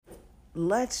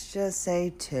let's just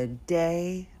say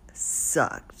today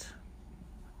sucked.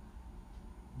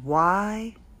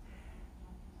 Why?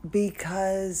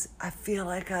 Because I feel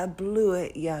like I blew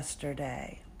it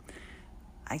yesterday.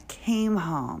 I came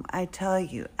home. I tell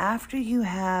you, after you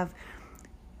have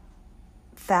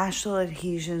fascial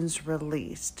adhesions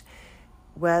released,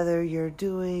 whether you're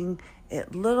doing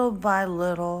it little by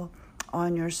little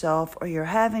on yourself or you're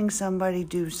having somebody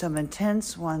do some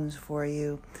intense ones for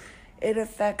you, it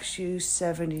affects you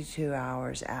 72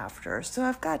 hours after. So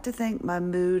I've got to think my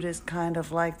mood is kind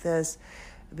of like this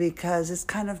because it's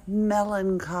kind of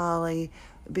melancholy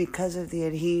because of the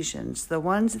adhesions. The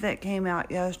ones that came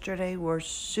out yesterday were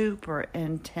super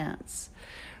intense,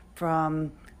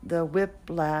 from the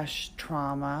whiplash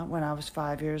trauma when I was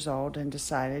 5 years old and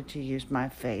decided to use my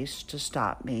face to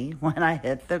stop me when I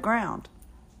hit the ground.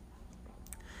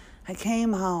 I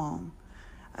came home.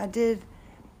 I did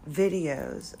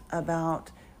videos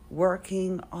about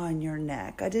working on your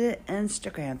neck. I did an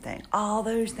Instagram thing. All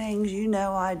those things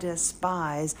I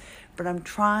despise, but I'm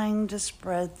trying to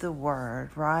spread the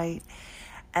word, right?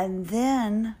 And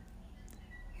then,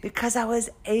 because I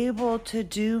was able to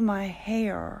do my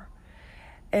hair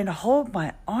and hold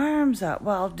my arms up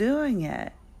while doing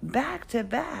it, back to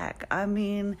back. I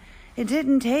mean, it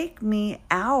didn't take me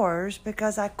hours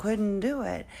because I couldn't do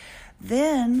it.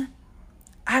 Then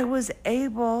I was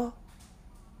able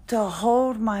to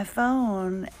hold my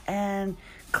phone and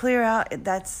clear out.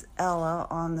 That's Ella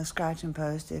on the scratch and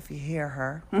post if you hear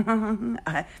her.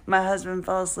 My husband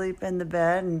fell asleep in the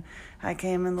bed and I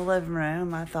came in the living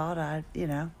room. I thought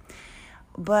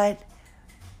But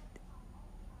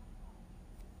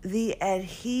the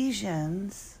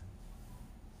adhesions,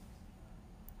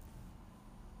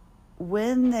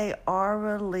 when they are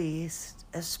released,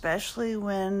 especially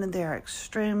when they're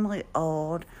extremely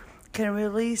old, can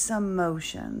release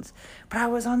emotions. But I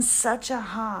was on such a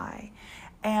high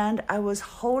and I was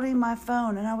holding my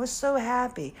phone and I was so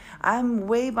happy. I'm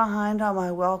way behind on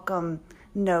my welcome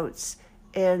notes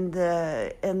in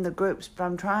the groups, but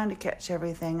I'm trying to catch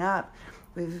everything up.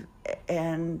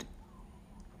 And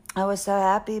I was so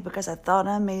happy because I thought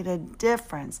I made a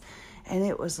difference. And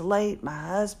it was late. My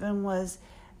husband was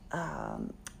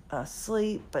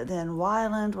asleep, but then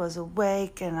Wyland was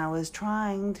awake, and I was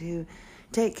trying to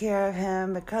take care of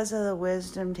him because of the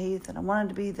wisdom teeth, and I wanted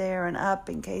to be there and up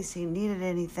in case he needed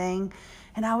anything.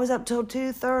 And I was up till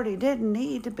 2:30. Didn't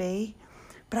need to be,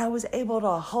 but I was able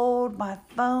to hold my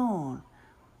phone.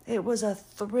 It was a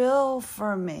thrill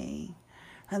for me.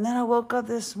 And then I woke up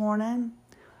this morning,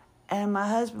 and my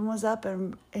husband was up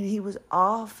and he was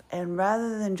off. And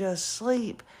rather than just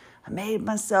sleep, I made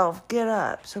myself get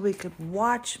up so we could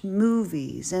watch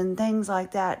movies and things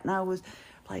like that. And I was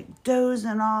like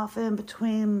dozing off in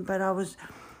between, but I was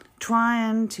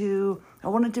I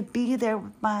wanted to be there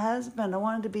with my husband. I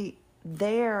wanted to be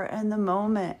there in the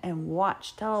moment and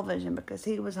watch television because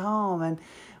he was home and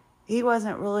he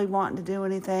wasn't really wanting to do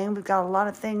anything. We've got a lot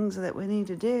of things that we need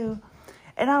to do.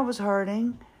 And I was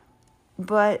hurting,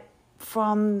 but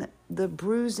from the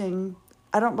bruising,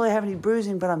 I don't really have any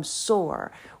bruising, but I'm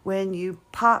sore. When you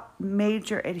pop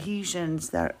major adhesions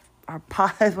that are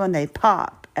when they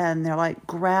pop and they're like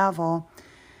gravel,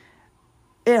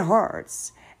 it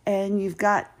hurts. And you've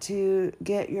got to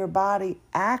get your body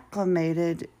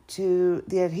acclimated to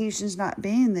the adhesions not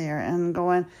being there and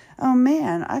going, oh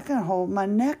man, I can hold my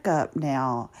neck up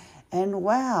now. And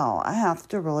wow, I have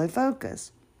to really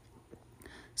focus.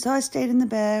 So I stayed in the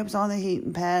bed, I was on the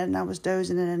heating pad, and I was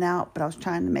dozing in and out, but I was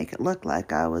trying to make it look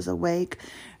like I was awake.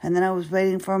 And then I was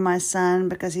waiting for my son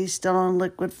because he's still on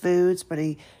liquid foods, but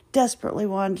he desperately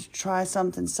wanted to try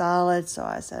something solid. So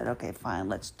I said, okay, fine,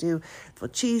 let's do the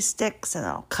cheese sticks, and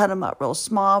I'll cut them up real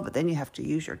small, but then you have to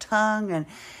use your tongue, and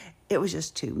it was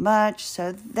just too much.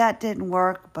 So that didn't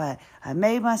work, but I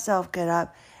made myself get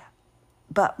up.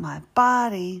 But my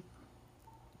body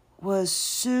was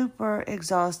super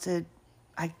exhausted,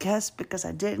 I guess because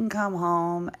I didn't come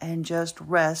home and just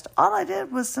rest. All I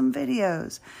did was some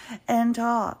videos and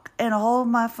talk and hold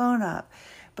my phone up.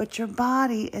 But your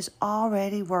body is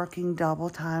already working double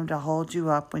time to hold you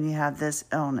up when you have this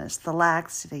illness, the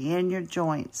laxity in your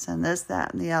joints and this,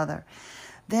 that, and the other.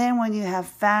 Then when you have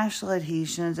fascial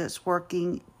adhesions, it's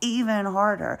working even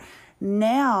harder.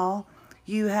 Now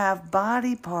you have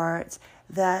body parts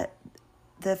that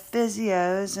the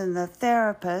physios and the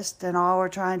therapist and all were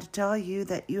trying to tell you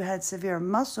that you had severe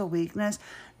muscle weakness.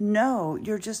 No,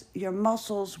 your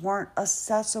muscles weren't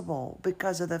accessible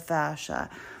because of the fascia.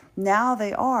 Now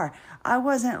they are. I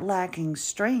wasn't lacking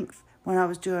strength when I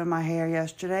was doing my hair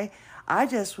yesterday. I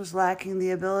just was lacking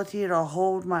the ability to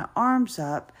hold my arms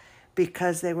up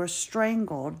because they were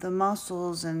strangled, the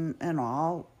muscles and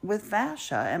all, with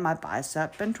fascia, and my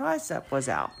bicep and tricep was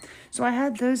out. So I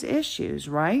had those issues,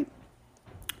 right?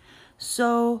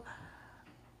 So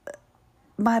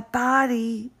my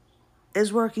body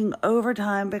is working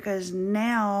overtime because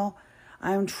now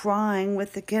I'm trying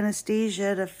with the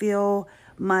kinesthesia to feel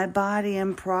my body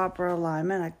in proper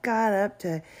alignment. I got up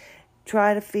to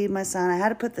try to feed my son. I had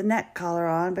to put the neck collar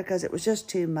on because it was just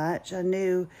too much. I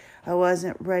knew I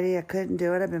wasn't ready. I couldn't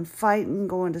do it. I've been fighting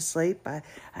going to sleep. I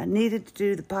needed to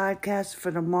do the podcast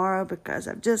for tomorrow because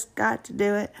I've just got to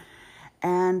do it.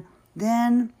 And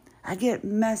then I get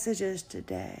messages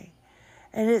today.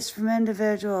 And it's from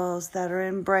individuals that are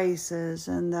in braces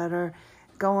and that are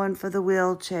going for the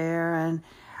wheelchair. And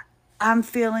I'm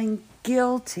feeling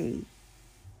guilty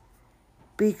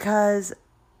because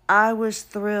I was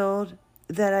thrilled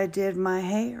that I did my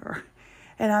hair.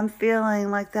 And I'm feeling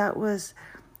like that was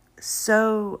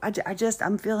so,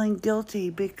 I'm feeling guilty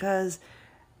because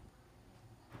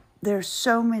there's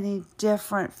so many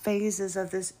different phases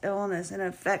of this illness and it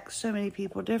affects so many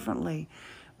people differently.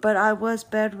 But I was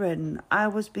bedridden. I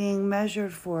was being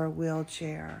measured for a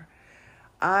wheelchair.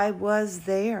 I was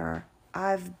there.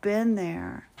 I've been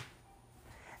there.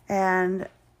 And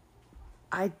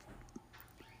I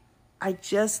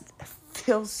just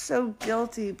feel so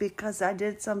guilty because I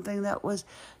did something that was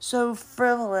so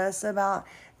frivolous about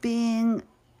being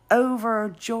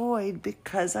overjoyed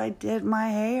because I did my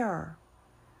hair.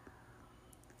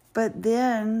 But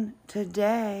then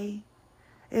today,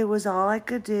 it was all I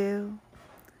could do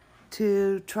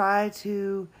to try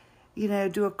to,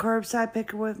 do a curbside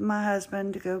pickup with my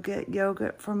husband to go get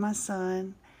yogurt for my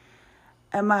son.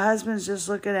 And my husband's just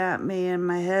looking at me and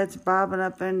my head's bobbing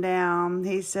up and down.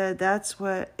 He said, that's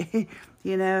what,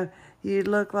 you'd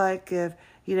look like if,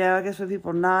 I guess when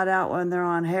people nod out when they're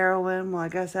on heroin, well, I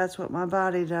guess that's what my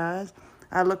body does.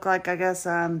 I look like, I guess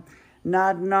I'm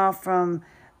nodding off from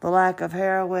the lack of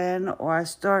heroin, or I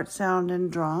start sounding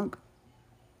drunk.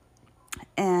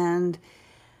 And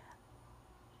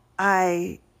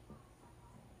I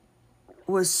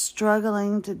was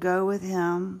struggling to go with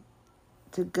him,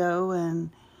 to go and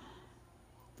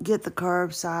get the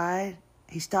curbside.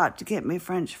 He stopped to get me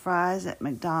French fries at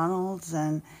McDonald's,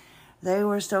 and they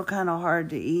were still kind of hard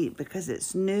to eat because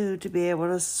it's new to be able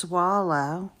to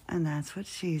swallow, and that's what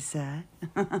she said.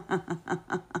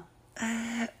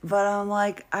 But I'm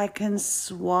like, I can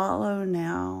swallow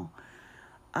now.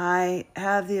 I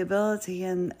have the ability,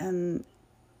 and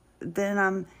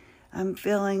then I'm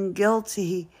feeling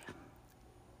guilty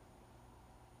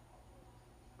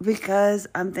because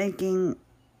I'm thinking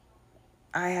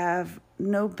I have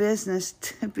no business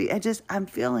to be. I'm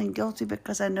feeling guilty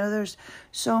because I know there's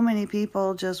so many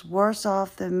people just worse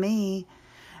off than me.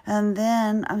 And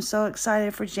then I'm so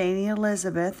excited for Janie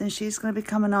Elizabeth, and she's going to be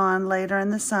coming on later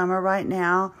in the summer. Right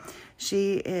now,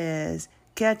 she is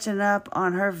catching up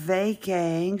on her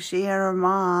vacaying. She and her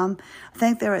mom, I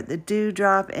think they're at the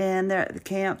Dewdrop Inn. They're at the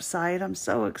campsite. I'm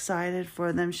so excited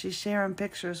for them. She's sharing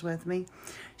pictures with me.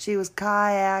 She was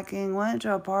kayaking, went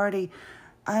to a party.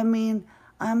 I mean,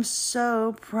 I'm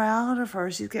so proud of her.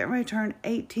 She's getting ready to turn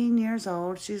 18 years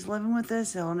old. She's living with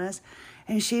this illness.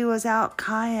 And she was out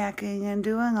kayaking and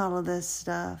doing all of this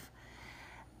stuff.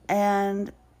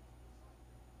 And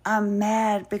I'm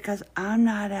mad because I'm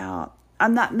not out.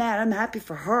 I'm not mad. I'm happy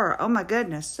for her. Oh my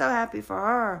goodness. So happy for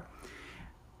her.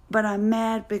 But I'm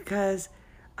mad because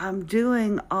I'm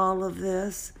doing all of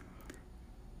this.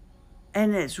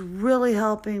 And it's really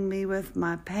helping me with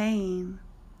my pain.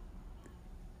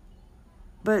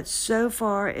 But so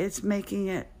far, it's making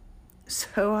it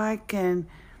so I can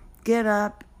get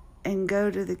up and go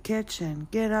to the kitchen,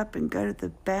 get up and go to the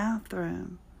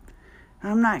bathroom.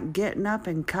 I'm not getting up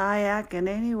and kayaking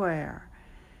anywhere.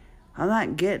 I'm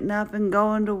not getting up and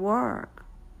going to work.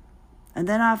 And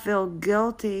then I feel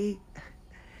guilty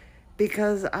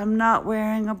because I'm not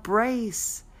wearing a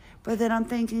brace. But then I'm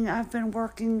thinking I've been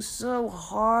working so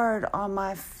hard on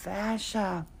my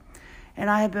fascia. And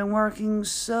I have been working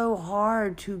so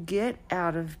hard to get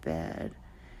out of bed.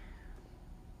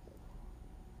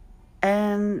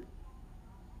 And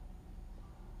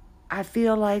I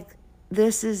feel like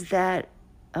this is that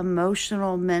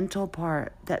emotional, mental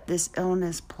part that this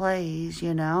illness plays,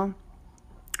 Or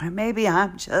maybe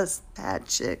I'm just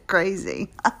batshit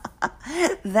crazy.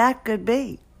 That could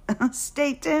be.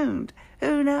 Stay tuned.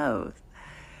 Who knows?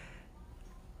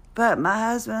 But my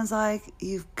husband's like,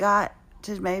 you've got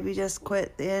to maybe just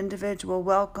quit the individual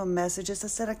welcome messages. I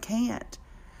said, I can't.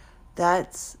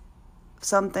 That's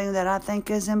something that I think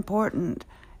is important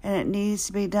and it needs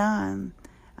to be done.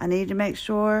 I need to make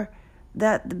sure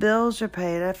that the bills are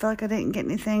paid. I felt like I didn't get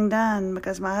anything done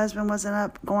because my husband wasn't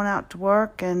up going out to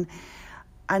work, and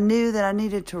I knew that I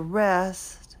needed to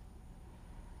rest.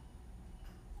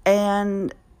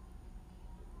 And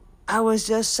I was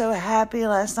just so happy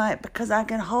last night because I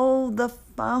can hold the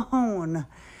phone.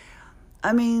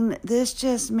 I mean, this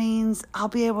just means I'll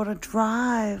be able to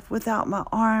drive without my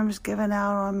arms giving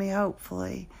out on me,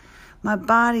 hopefully. My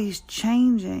body's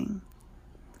changing.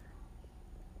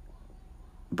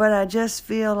 But I just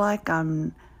feel like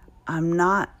I'm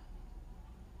not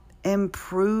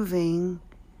improving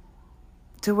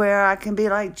to where I can be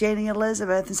like Janie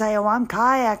Elizabeth and say, oh, I'm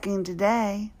kayaking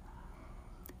today.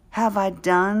 Have I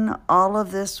done all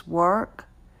of this work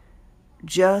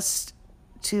just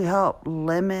to help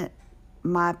limit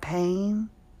my pain?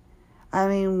 I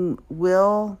mean,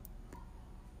 will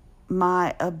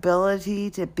my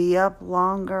ability to be up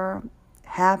longer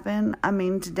happen? I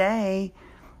mean, today,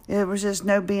 it was just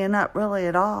no being up really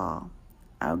at all.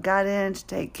 I got in to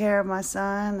take care of my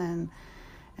son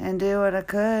and do what I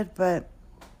could, but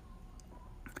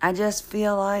I just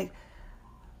feel like,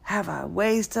 have I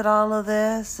wasted all of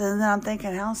this? And then I'm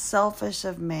thinking, how selfish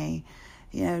of me,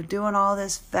 doing all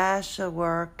this fascia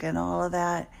work and all of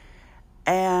that.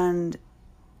 And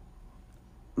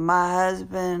my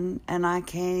husband and I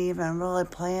can't even really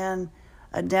plan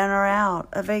a dinner out,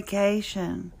 a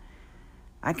vacation.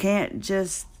 I can't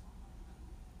just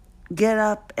get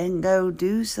up and go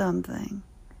do something.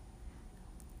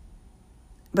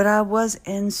 But I was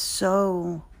in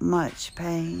so much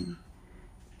pain.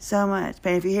 So much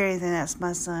pain. If you hear anything, that's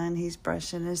my son. He's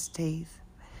brushing his teeth.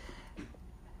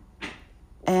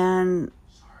 And,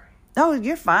 oh,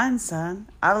 you're fine, son.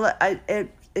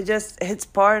 It's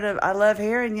part of, I love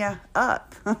hearing you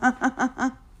up.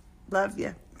 Love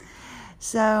you.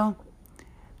 So,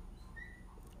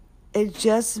 it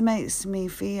just makes me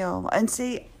feel, and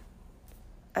see,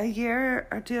 a year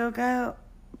or two ago,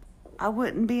 I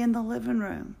wouldn't be in the living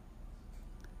room.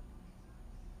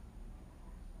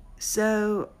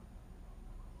 So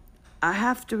I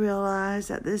have to realize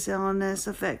that this illness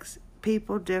affects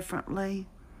people differently.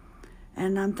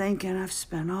 And I'm thinking, I've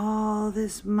spent all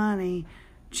this money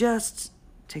just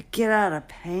to get out of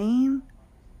pain,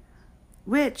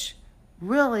 which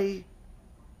really,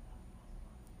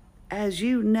 as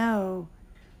you know,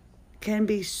 can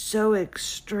be so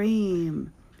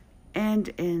extreme and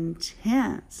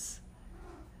intense.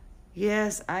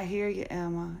 Yes, I hear you,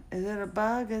 Emma. Is it a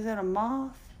bug? Is it a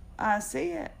moth? I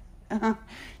see it.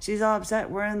 She's all upset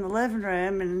we're in the living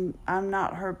room and I'm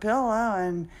not her pillow,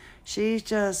 and she's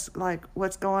just like,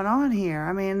 what's going on here?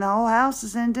 I mean, the whole house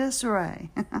is in disarray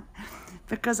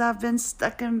because I've been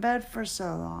stuck in bed for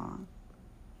so long.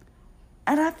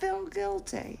 And I feel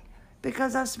guilty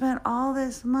because I've spent all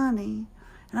this money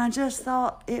and I just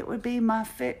thought it would be my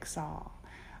fix-all.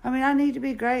 I mean, I need to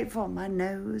be grateful. My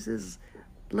nose is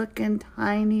looking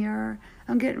tinier.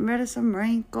 I'm getting rid of some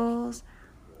wrinkles.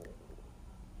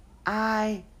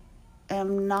 I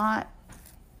am not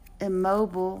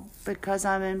immobile because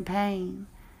I'm in pain.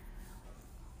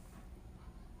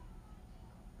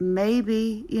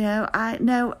 Maybe,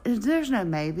 there's no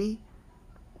maybe.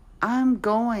 I'm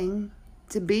going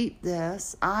to beat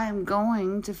this. I'm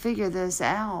going to figure this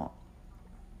out.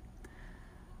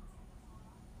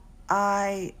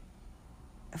 I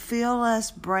feel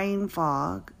less brain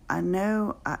fog. I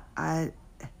know I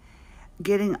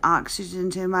getting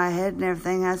oxygen to my head and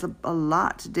everything has a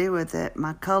lot to do with it.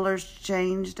 My color's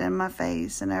changed in my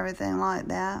face and everything like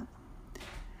that.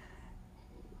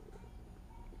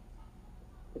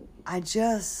 I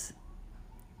guess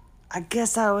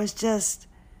I was just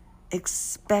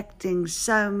expecting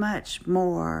so much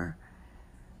more.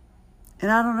 And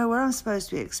I don't know what I'm supposed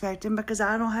to be expecting because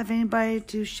I don't have anybody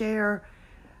to share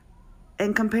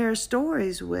and compare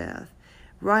stories with.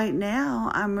 Right now,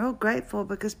 I'm real grateful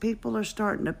because people are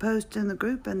starting to post in the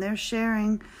group and they're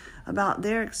sharing about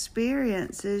their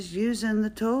experiences using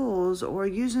the tools or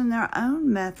using their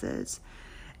own methods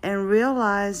and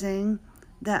realizing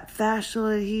that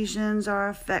fascial adhesions are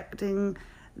affecting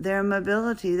their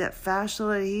mobility, that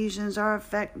fascial adhesions are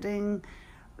affecting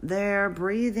their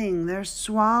breathing, their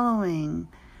swallowing,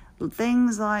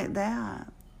 things like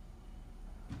that.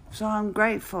 So I'm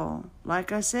grateful.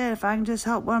 Like I said, if I can just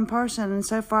help one person, and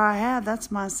so far I have, that's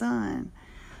my son.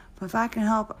 But if I can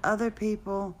help other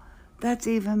people, that's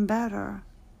even better.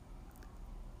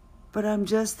 But I'm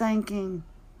just thinking,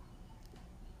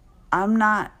 I'm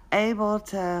not able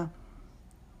to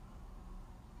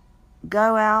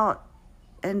go out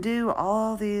and do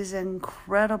all these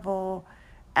incredible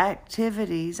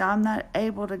activities. I'm not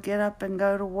able to get up and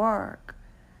go to work.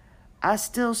 I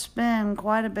still spend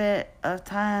quite a bit of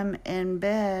time in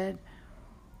bed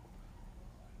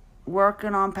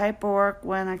working on paperwork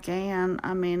when I can.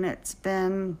 I mean, it's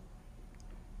been,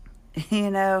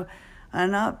 an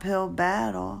uphill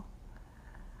battle.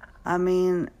 I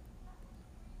mean,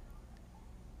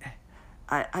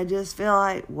 I just feel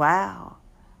like, wow,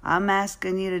 I'm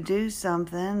asking you to do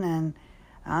something and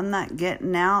I'm not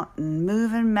getting out and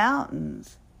moving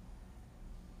mountains.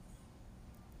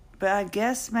 But I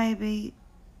guess maybe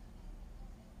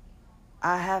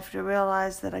I have to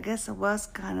realize that I guess it was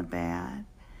kind of bad.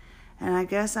 And I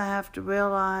guess I have to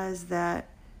realize that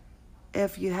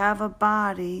if you have a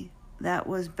body that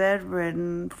was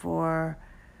bedridden for,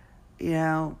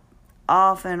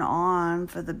 off and on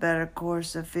for the better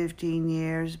course of 15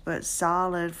 years, but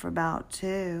solid for about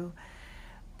 2,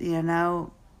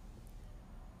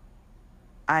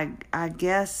 I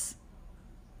guess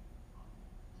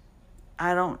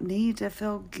I don't need to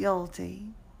feel guilty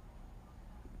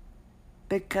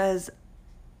because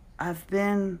I've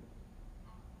been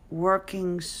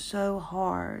working so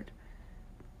hard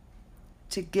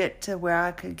to get to where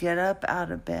I could get up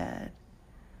out of bed.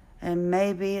 And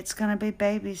maybe it's going to be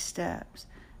baby steps.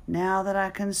 Now that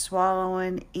I can swallow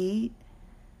and eat,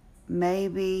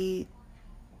 maybe,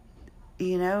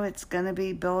 it's going to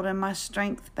be building my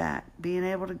strength back, being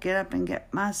able to get up and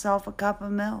get myself a cup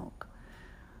of milk.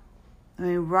 I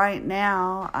mean, right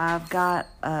now, I've got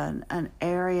an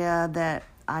area that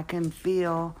I can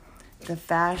feel the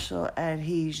fascial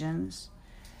adhesions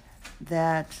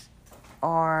that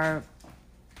are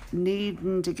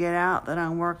needing to get out that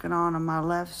I'm working on my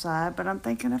left side. But I'm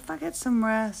thinking if I get some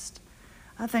rest,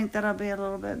 I think that'll be a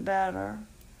little bit better.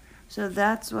 So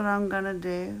that's what I'm going to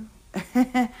do.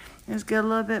 Is get a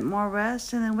little bit more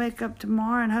rest and then wake up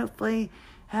tomorrow and hopefully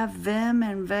have vim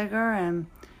and vigor and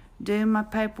do my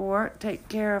paperwork, take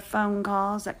care of phone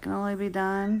calls that can only be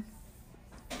done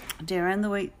during the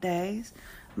weekdays.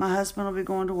 My husband will be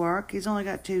going to work. He's only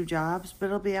got 2 jobs, but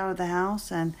he'll be out of the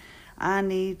house, and I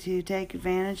need to take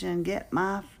advantage and get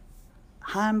my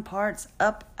hind parts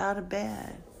up out of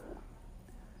bed.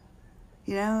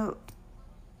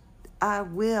 I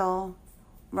will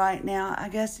right now, I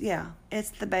guess,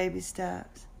 it's the baby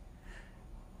steps.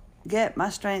 Get my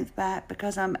strength back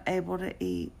because I'm able to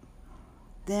eat.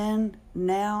 Then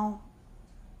now,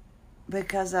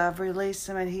 because I've released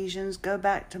some adhesions, go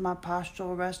back to my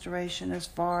postural restoration as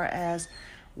far as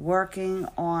working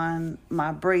on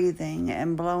my breathing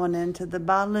and blowing into the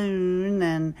balloon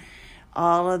and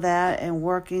all of that, and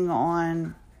working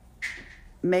on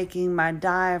making my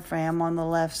diaphragm on the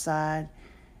left side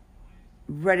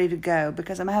ready to go,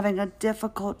 because I'm having a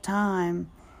difficult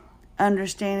time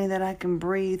understanding that I can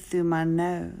breathe through my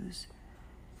nose.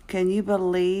 Can you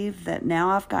believe that now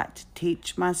I've got to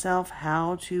teach myself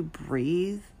how to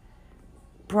breathe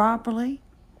properly?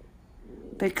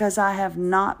 Because I have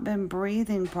not been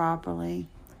breathing properly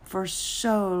for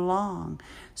so long.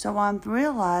 So I'm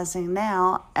realizing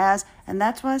now and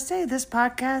that's why I say this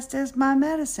podcast is my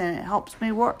medicine. It helps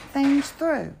me work things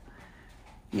through.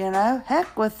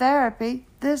 Heck with therapy.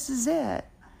 This is it.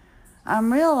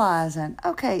 I'm realizing,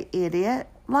 okay, idiot,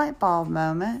 light bulb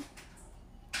moment.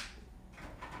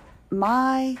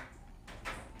 My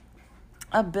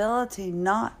ability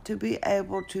not to be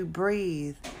able to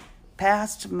breathe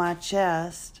past my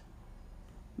chest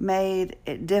made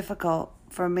it difficult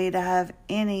for me to have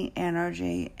any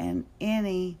energy and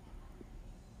any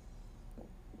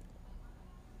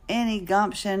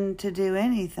gumption to do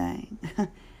anything.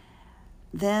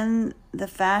 Then the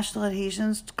fascial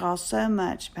adhesions cause so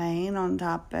much pain on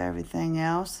top of everything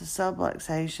else. The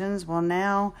subluxations, well,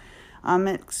 now I'm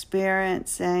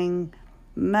experiencing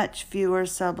much fewer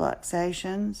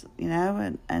subluxations,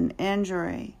 an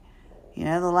injury.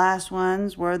 The last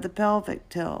ones were the pelvic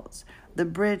tilts, the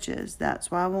bridges. That's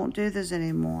why I won't do this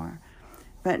anymore.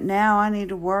 But now I need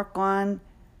to working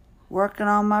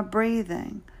on my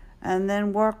breathing, and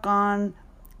then work on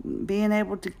being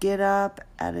able to get up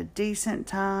at a decent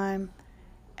time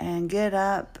and get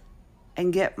up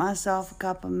and get myself a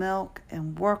cup of milk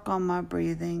and work on my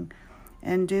breathing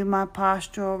and do my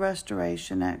postural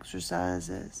restoration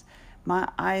exercises, my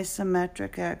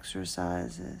isometric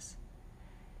exercises,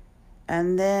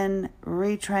 and then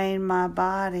retrain my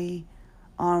body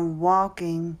on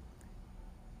walking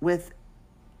with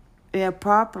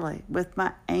properly, with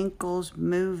my ankles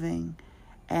moving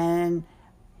and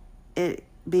it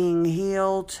being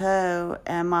heel toe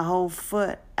and my whole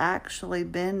foot actually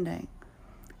bending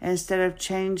instead of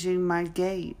changing my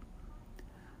gait.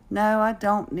 No, I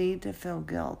don't need to feel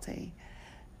guilty.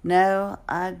 No,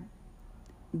 I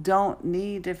don't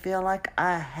need to feel like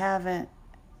I haven't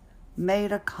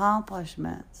made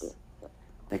accomplishments.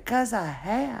 Because I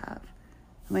have.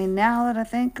 I mean, now that I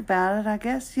think about it, I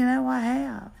guess, I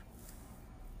have.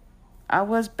 I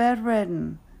was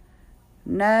bedridden.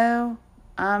 No,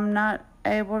 I'm not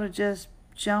able to just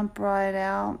jump right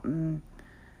out and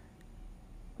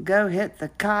go hit the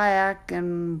kayak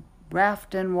and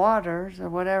raft in waters or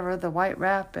whatever the White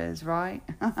Rap is, right?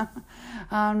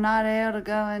 I'm not able to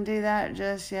go and do that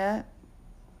just yet.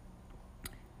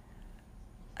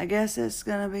 I guess it's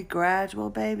going to be gradual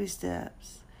baby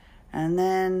steps. And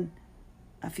then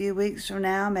a few weeks from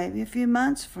now, maybe a few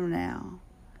months from now,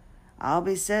 I'll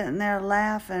be sitting there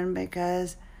laughing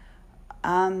because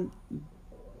I'm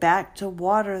back to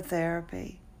water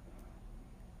therapy.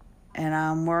 And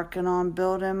I'm working on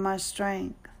building my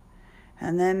strength.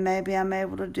 And then maybe I'm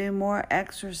able to do more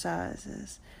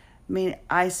exercises. I mean,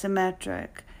 isometric,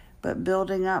 but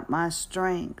building up my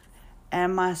strength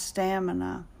and my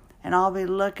stamina. And I'll be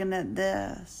looking at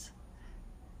this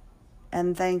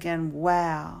and thinking,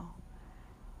 wow.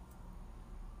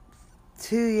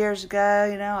 2 years ago,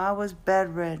 I was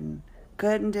bedridden.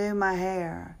 Couldn't do my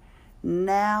hair.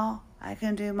 Now I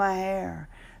can do my hair.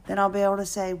 Then I'll be able to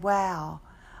say, wow,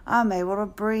 I'm able to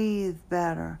breathe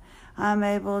better. I'm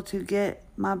able to get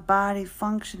my body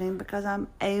functioning because I'm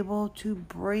able to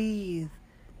breathe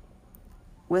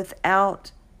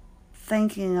without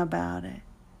thinking about it.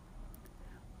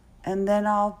 And then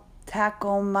I'll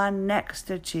tackle my next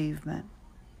achievement.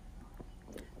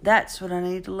 That's what I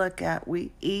need to look at.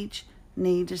 We each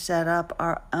need to set up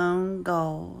our own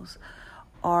goals,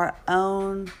 our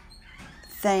own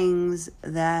things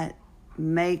that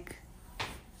make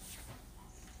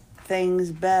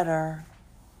things better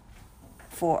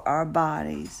for our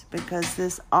bodies, because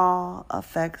this all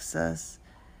affects us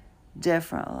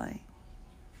differently.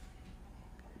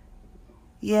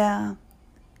 Yeah,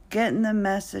 getting the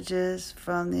messages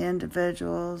from the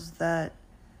individuals that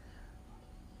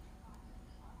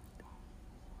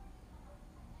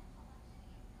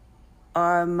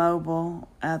are immobile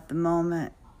at the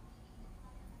moment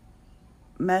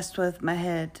messed with my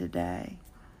head today.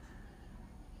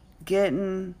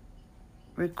 Getting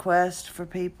requests for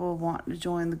people wanting to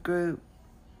join the group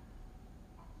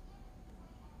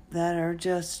that are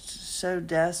just so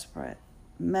desperate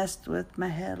messed with my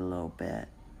head a little bit.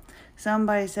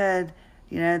 Somebody said,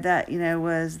 that,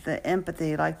 was the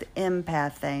empathy, like the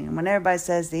empath thing. And when everybody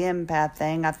says the empath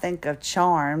thing, I think of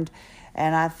Charmed,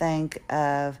 and I think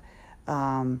of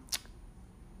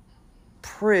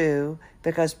Prue,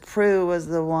 because Prue was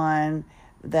the one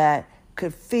that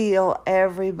could feel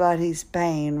everybody's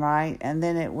pain, right? And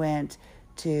then it went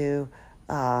to,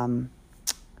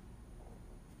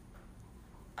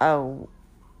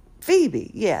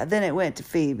 Phoebe. Yeah, then it went to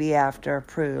Phoebe after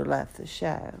Prue left the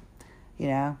show.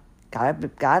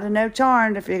 Gotta know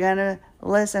Charmed if you're gonna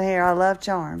listen here. I love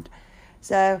Charmed.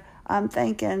 So I'm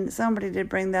thinking somebody did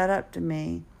bring that up to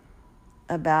me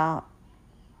about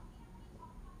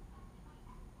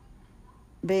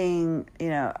being,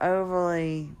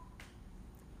 overly,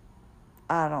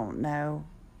 I don't know,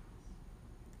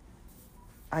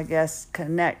 I guess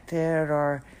connected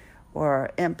or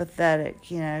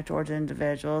empathetic, towards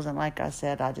individuals. And like I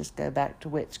said, I just go back to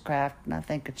witchcraft and I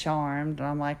think of Charmed. And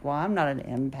I'm like, well, I'm not an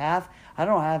empath. I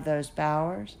don't have those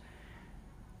powers.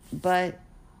 But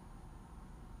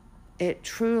it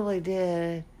truly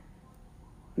did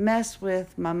mess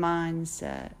with my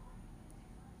mindset.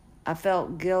 I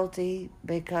felt guilty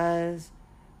because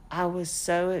I was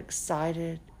so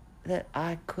excited that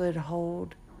I could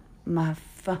hold my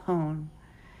phone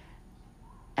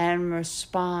and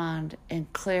respond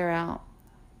and clear out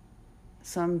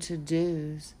some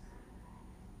to-dos,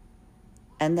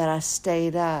 and that I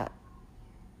stayed up,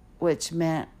 which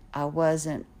meant I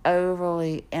wasn't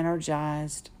overly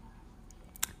energized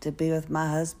to be with my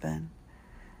husband.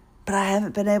 But I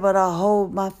haven't been able to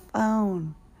hold my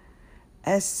phone.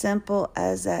 As simple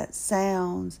as that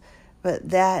sounds, but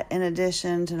that in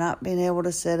addition to not being able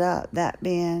to sit up, that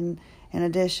being in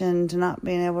addition to not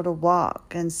being able to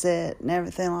walk and sit and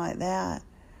everything like that,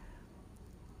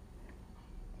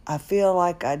 I feel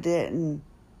like I didn't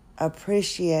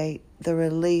appreciate the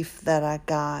relief that I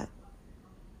got,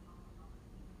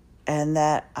 and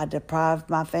that I deprived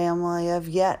my family of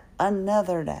yet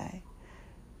another day.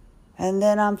 And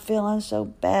then I'm feeling so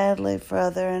badly for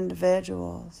other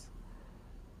individuals.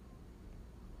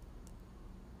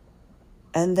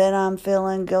 And then I'm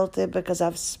feeling guilty because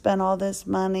I've spent all this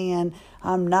money and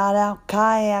I'm not out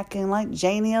kayaking like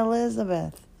Janie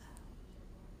Elizabeth.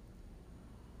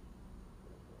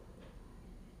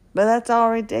 But that's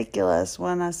all ridiculous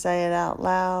when I say it out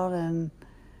loud and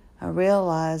I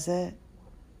realize it.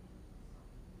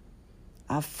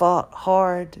 I fought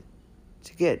hard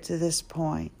to get to this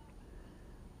point.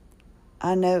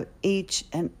 I know each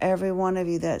and every one of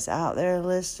you that's out there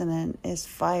listening is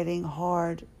fighting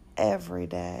hard every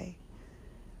day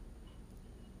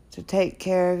to take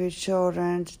care of your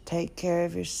children, to take care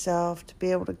of yourself, to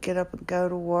be able to get up and go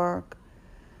to work,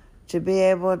 to be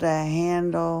able to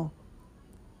handle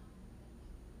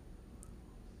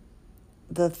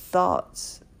the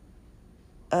thoughts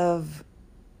of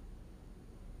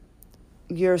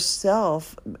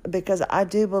yourself, because I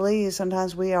do believe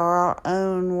sometimes we are our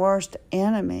own worst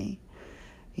enemy,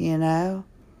 you know.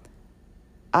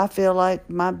 I feel like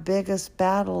my biggest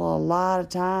battle a lot of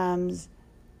times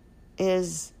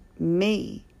is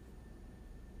me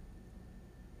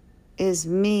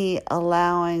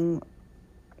allowing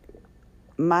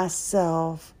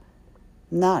myself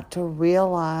not to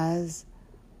realize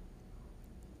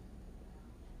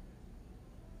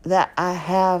that I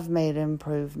have made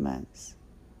improvements.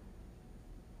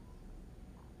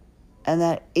 And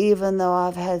that even though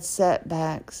I've had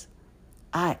setbacks,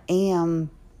 I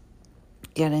am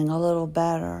getting a little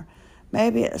better.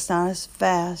 Maybe it's not as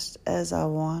fast as I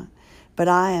want, but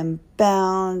I am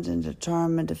bound and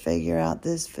determined to figure out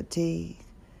this fatigue.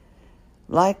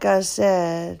 Like I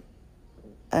said,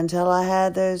 until I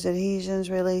had those adhesions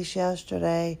released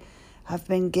yesterday, I've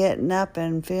been getting up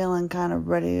and feeling kind of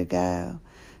ready to go.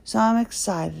 So I'm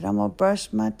excited. I'm going to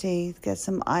brush my teeth, get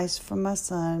some ice from my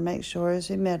son, make sure his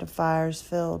humidifier's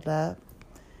filled up.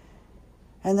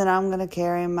 And then I'm going to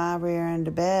carry my rear into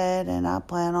bed, and I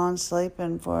plan on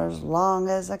sleeping for as long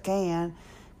as I can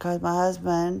because my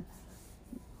husband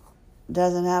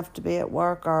doesn't have to be at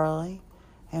work early.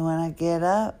 And when I get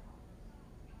up,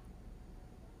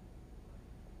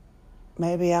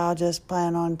 maybe I'll just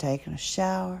plan on taking a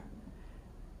shower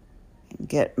and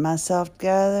getting myself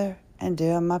together and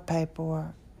doing my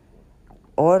paperwork,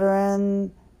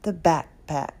 ordering the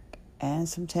backpack and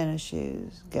some tennis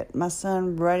shoes, getting my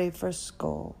son ready for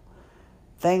school,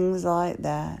 things like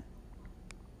that.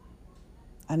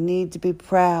 I need to be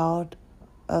proud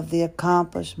of the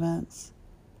accomplishments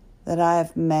that I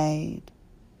have made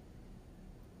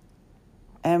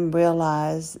and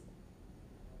realize,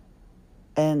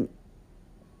 and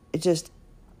just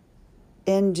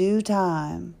in due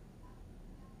time,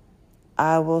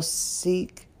 I will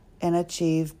seek and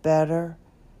achieve better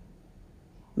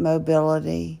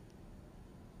mobility,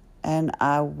 and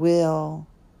I will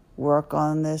work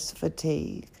on this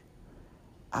fatigue.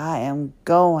 I am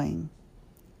going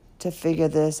to figure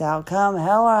this out. Come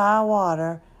hell or high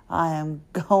water, I am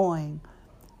going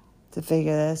to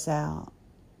figure this out.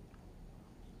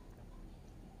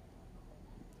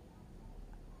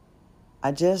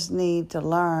 I just need to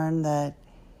learn that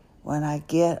when I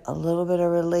get a little bit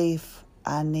of relief,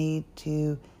 I need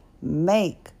to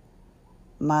make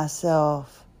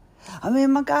myself.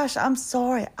 My gosh, I'm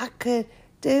sorry. I could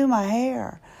do my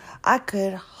hair. I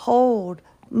could hold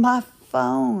my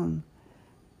phone.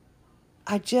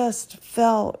 I just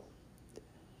felt,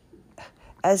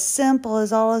 as simple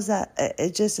as all of that,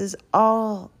 it just is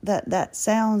all that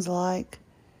sounds like.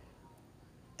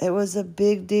 It was a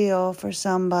big deal for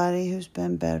somebody who's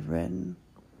been bedridden.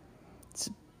 It's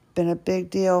been a big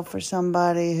deal for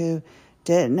somebody who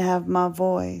didn't have my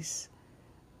voice.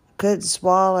 Couldn't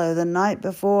swallow. The night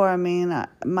before,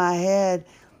 my head,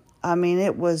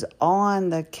 it was on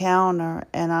the counter,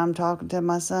 and I'm talking to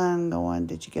my son going,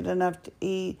 did you get enough to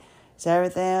eat? Is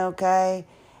everything okay?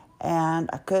 And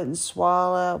I couldn't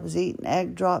swallow. I was eating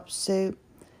egg drop soup,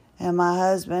 and my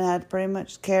husband had to pretty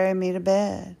much carry me to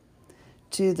bed.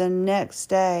 To the next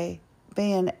day,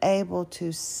 being able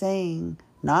to sing,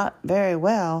 not very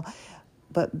well,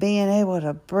 but being able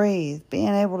to breathe,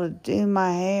 being able to do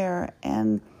my hair,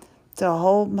 and to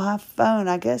hold my phone.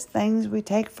 I guess things we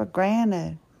take for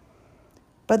granted.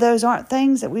 But those aren't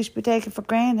things that we should be taking for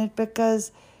granted,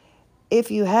 because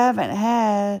if you haven't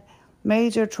had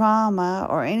major trauma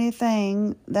or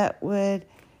anything that would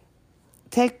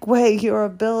take away your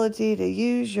ability to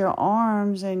use your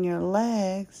arms and your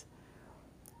legs,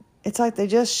 it's like they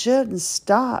just shouldn't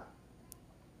stop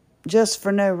just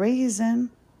for no reason,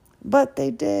 but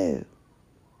they do.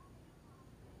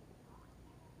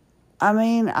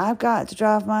 I've got to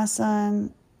drive my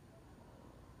son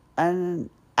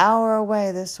an hour away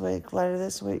later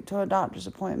this week, to a doctor's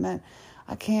appointment.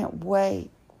 I can't wait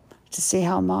to see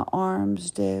how my arms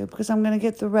do, because I'm going to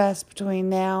get the rest between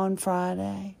now and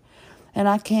Friday. And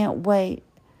I can't wait,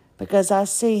 because I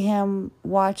see him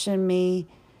watching me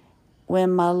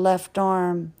when my left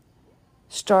arm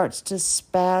starts to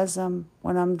spasm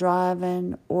when I'm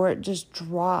driving, or it just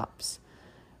drops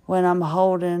when I'm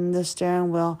holding the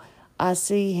steering wheel. I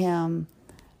see him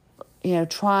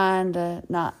trying to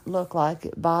not look like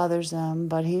it bothers him,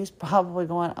 but he's probably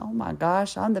going, oh my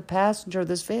gosh, I'm the passenger of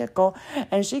this vehicle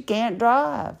and she can't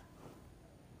drive.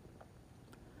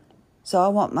 So I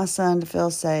want my son to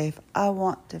feel safe. I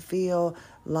want to feel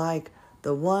like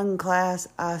the one class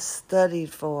I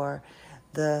studied for,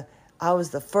 I was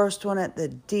the first one at the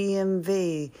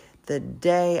DMV the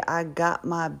day I got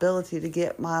my ability to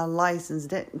get my license.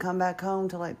 Didn't come back home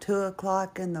till like 2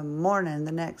 o'clock in the morning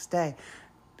the next day.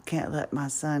 Can't let my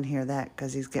son hear that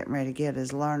because he's getting ready to get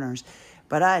his learners.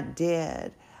 But I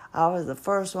did. I was the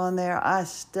first one there. I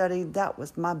studied. That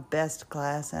was my best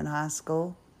class in high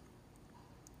school.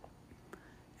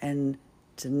 And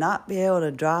to not be able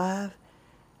to drive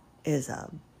is a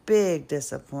big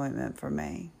disappointment for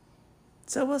me.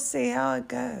 So we'll see how it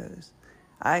goes.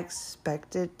 I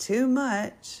expected too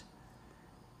much.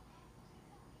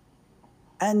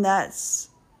 And that's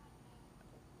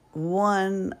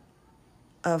one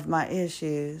of my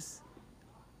issues.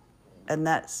 And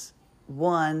that's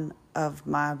one of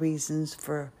my reasons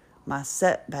for my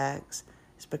setbacks,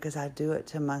 is because I do it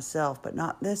to myself. But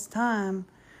not this time.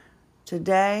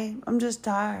 Today, I'm just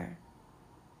tired.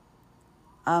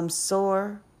 I'm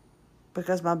sore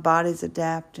because my body's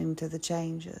adapting to the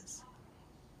changes.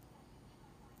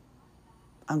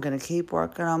 I'm going to keep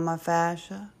working on my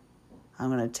fascia. I'm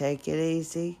going to take it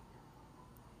easy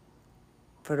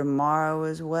for tomorrow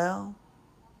as well.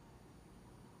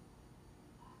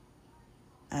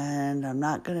 And I'm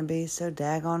not going to be so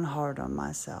daggone hard on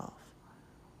myself.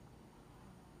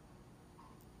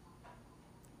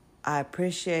 I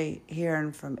appreciate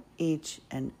hearing from each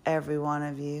and every one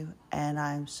of you, and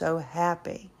I'm so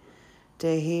happy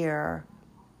to hear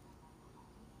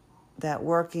that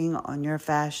working on your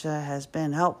fascia has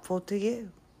been helpful to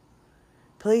you.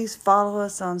 Please follow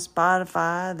us on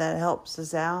Spotify. That helps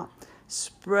us out.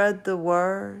 Spread the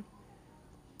word.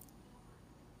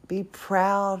 Be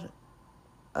proud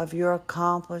of your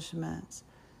accomplishments,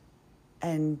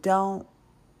 and don't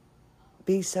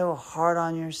be so hard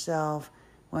on yourself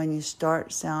when you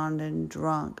start sounding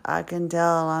drunk. I can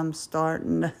tell I'm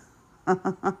starting to...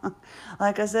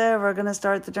 Like I said, we're going to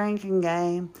start the drinking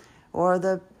game, or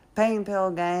the pain pill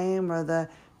game, or the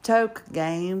toke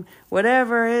game,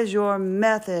 whatever is your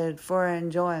method for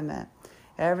enjoyment.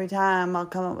 Every time I'll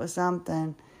come up with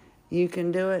something. You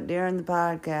can do it during the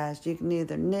podcast. You can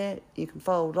either knit, you can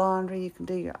fold laundry, you can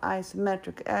do your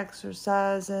isometric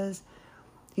exercises.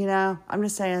 I'm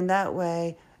just saying that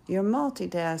way you're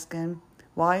multitasking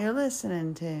while you're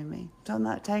listening to me. So I'm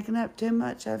not taking up too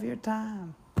much of your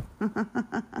time.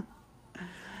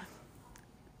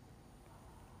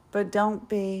 But don't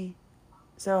be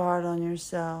so hard on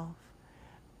yourself.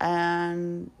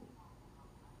 And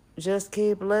just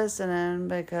keep listening,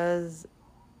 because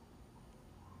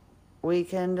we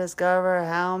can discover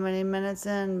how many minutes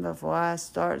in before I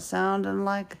start sounding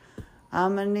like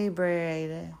I'm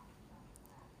inebriated.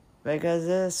 Because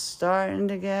it's starting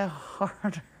to get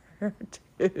harder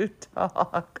to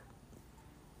talk.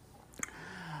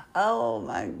 Oh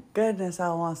my goodness,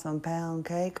 I want some pound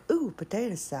cake. Ooh,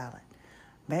 potato salad.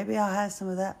 Maybe I'll have some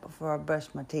of that before I brush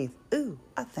my teeth. Ooh,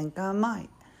 I think I might.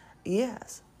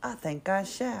 Yes, I think I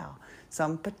shall.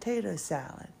 Some potato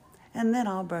salad. And then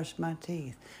I'll brush my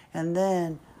teeth. And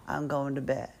then I'm going to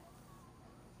bed.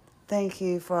 Thank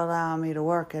you for allowing me to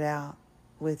work it out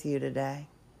with you today.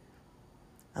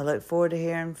 I look forward to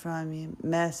hearing from you.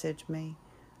 Message me.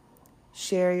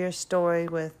 Share your story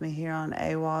with me here on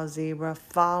AWOL Zebra.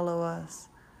 Follow us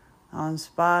on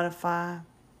Spotify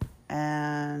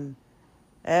and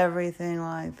everything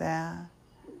like that.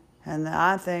 And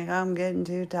I think I'm getting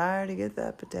too tired to get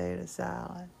that potato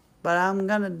salad. But I'm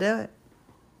going to do it.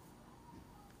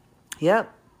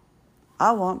 Yep,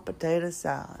 I want potato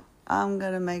salad. I'm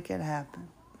going to make it happen.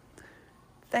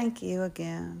 Thank you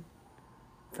again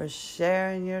for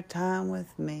sharing your time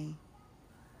with me.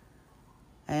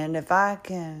 And if I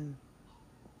can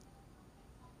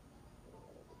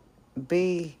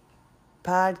be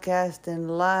podcasting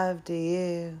live to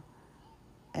you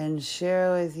and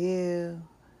share with you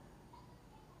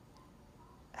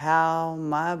how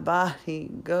my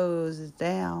body goes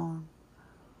down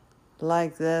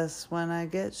like this when I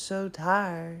get so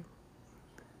tired,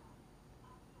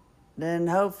 then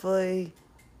hopefully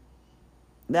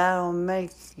that'll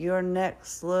make your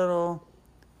next little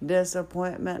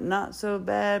disappointment not so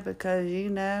bad, because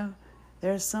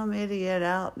there's some idiot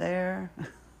out there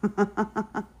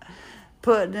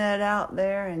putting it out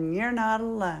there, and you're not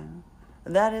alone.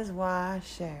 That is why I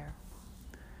share.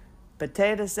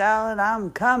 Potato salad,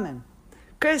 I'm coming.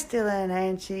 Christy Lynn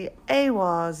Hanchy,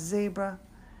 AWOL Zebra.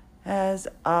 As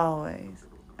always,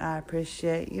 I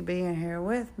appreciate you being here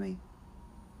with me.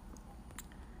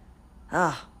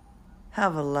 Ah,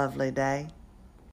 have a lovely day.